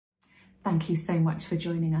Thank you so much for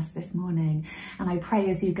joining us this morning. And I pray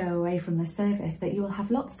as you go away from the service that you will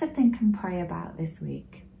have lots to think and pray about this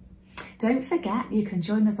week. Don't forget, you can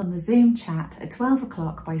join us on the Zoom chat at 12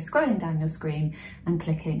 o'clock by scrolling down your screen and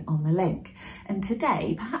clicking on the link. And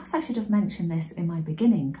today, perhaps I should have mentioned this in my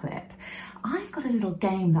beginning clip, I've got a little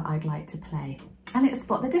game that I'd like to play. And it's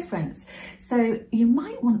Spot the Difference. So you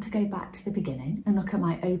might want to go back to the beginning and look at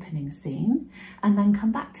my opening scene and then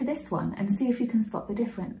come back to this one and see if you can spot the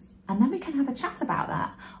difference. And then we can have a chat about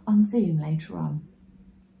that on Zoom later on.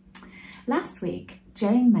 Last week,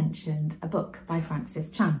 Jane mentioned a book by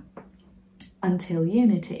Francis Chan, Until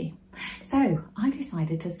Unity. So I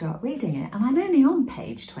decided to start reading it, and I'm only on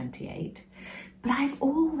page 28. But I've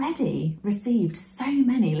already received so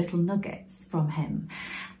many little nuggets from him.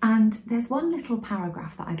 And there's one little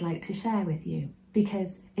paragraph that I'd like to share with you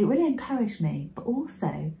because it really encouraged me, but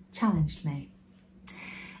also challenged me.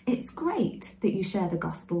 It's great that you share the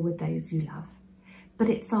gospel with those you love, but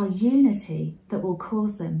it's our unity that will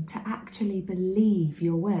cause them to actually believe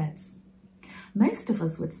your words. Most of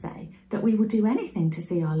us would say that we would do anything to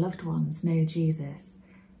see our loved ones know Jesus.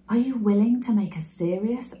 Are you willing to make a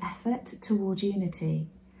serious effort toward unity?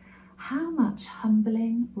 How much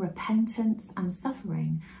humbling, repentance and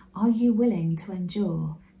suffering are you willing to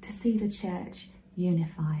endure to see the church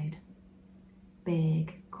unified?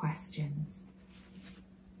 Big questions.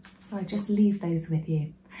 So I just leave those with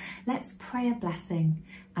you. Let's pray a blessing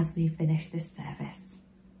as we finish this service.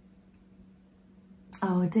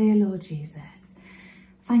 Oh, dear Lord Jesus,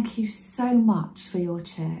 thank you so much for your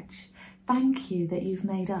church. Thank you that you've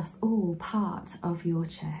made us all part of your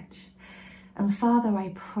church. And Father,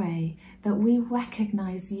 I pray that we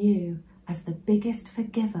recognise you as the biggest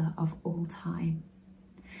forgiver of all time.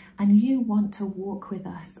 And you want to walk with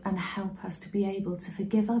us and help us to be able to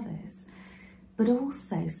forgive others, but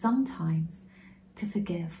also sometimes to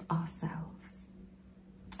forgive ourselves.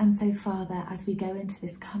 And so, Father, as we go into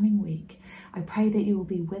this coming week, I pray that you will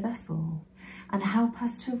be with us all and help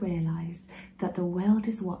us to realise that the world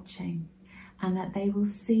is watching and that they will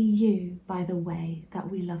see you by the way that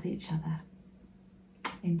we love each other.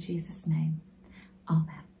 In Jesus' name,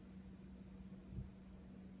 amen.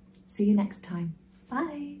 See you next time.